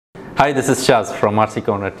Hi, this is Shaz from RC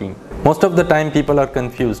Corner team. Most of the time people are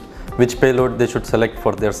confused which payload they should select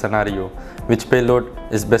for their scenario, which payload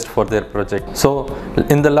is best for their project. So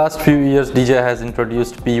in the last few years DJI has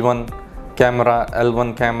introduced P1 camera,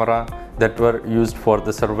 L1 camera that were used for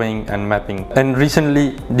the surveying and mapping, and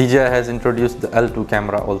recently DJI has introduced the L2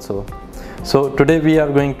 camera also. So today we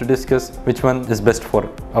are going to discuss which one is best for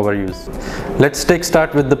our use. Let's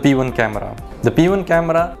start with the P1 camera. The P1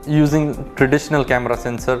 camera using traditional camera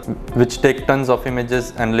sensor which take tons of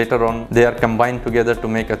images, and later on they are combined together to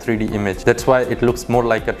make a 3D image. That's why it looks more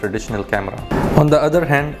like a traditional camera. On the other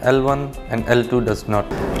hand, L1 and L2 does not,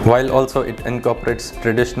 while also it incorporates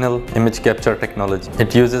traditional image capture technology.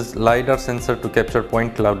 It uses LiDAR sensor to capture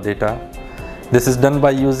point cloud data. This is done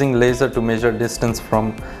by using laser to measure distance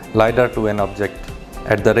from LiDAR to an object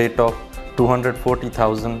at the rate of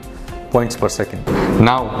 240,000 points per second.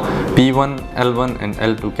 Now, P1, L1 and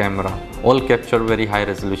L2 camera all capture very high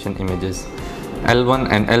resolution images. L1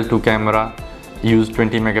 and L2 camera use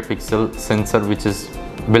 20 megapixel sensor which is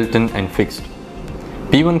built-in and fixed.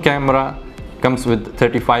 P1 camera comes with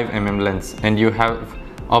 35mm lens, and you have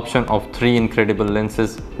option of 3 incredible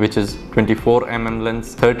lenses, which is 24mm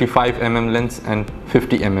lens, 35mm lens and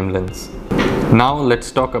 50mm lens. Now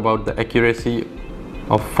let's talk about the accuracy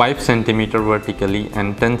of 5 cm vertically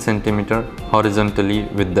and 10 cm horizontally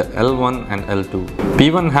with the L1 and L2.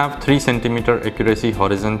 P1 have 3 cm accuracy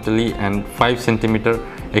horizontally and 5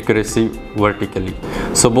 cm accuracy vertically.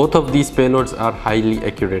 So both of these payloads are highly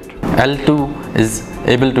accurate. L2 is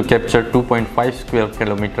able to capture 2.5 square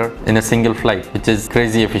kilometer in a single flight, which is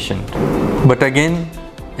crazy efficient. But again,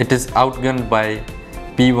 it is outgunned by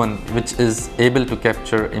P1, which is able to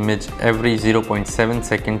capture image every 0.7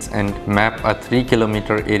 seconds and map a 3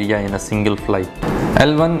 kilometer area in a single flight.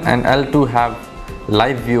 L1 and L2 have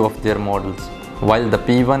live view of their models, while the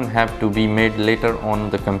P1 have to be made later on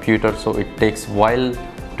the computer, so it takes while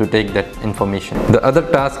to take that information. The other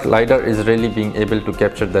task, LiDAR is really being able to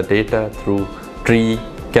capture the data through tree,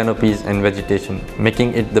 canopies and vegetation,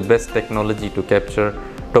 making it the best technology to capture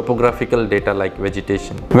topographical data like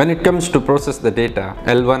vegetation. When it comes to process the data,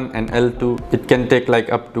 L1 and L2, it can take like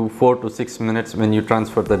up to 4 to 6 minutes when you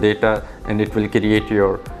transfer the data, and it will create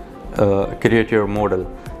your model.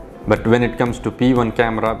 But when it comes to P1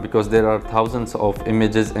 camera, because there are thousands of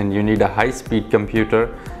images and you need a high-speed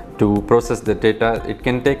computer to process the data, it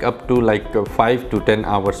can take up to like 5 to 10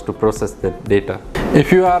 hours to process the data.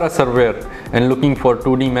 If you are a surveyor and looking for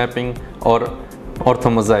 2D mapping or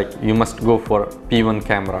orthomosaic, you must go for P1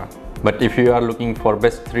 camera. But if you are looking for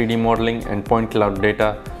best 3D modeling and point cloud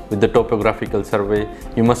data with the topographical survey,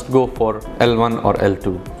 you must go for L1 or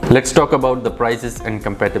L2. Let's talk about the prices and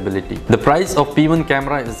compatibility. The price of P1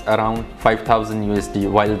 camera is around 5,000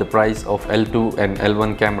 USD, while the price of L2 and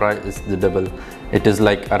L1 camera is the double. It is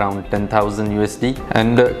like around 10,000 USD.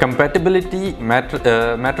 And compatibility, Matrix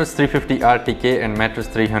 350 RTK and Matrix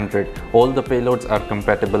 300, all the payloads are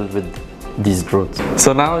compatible with these drones.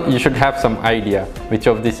 So now you should have some idea which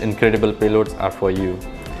of these incredible payloads are for you.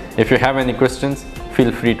 If you have any questions,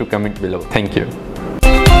 feel free to comment below. Thank you.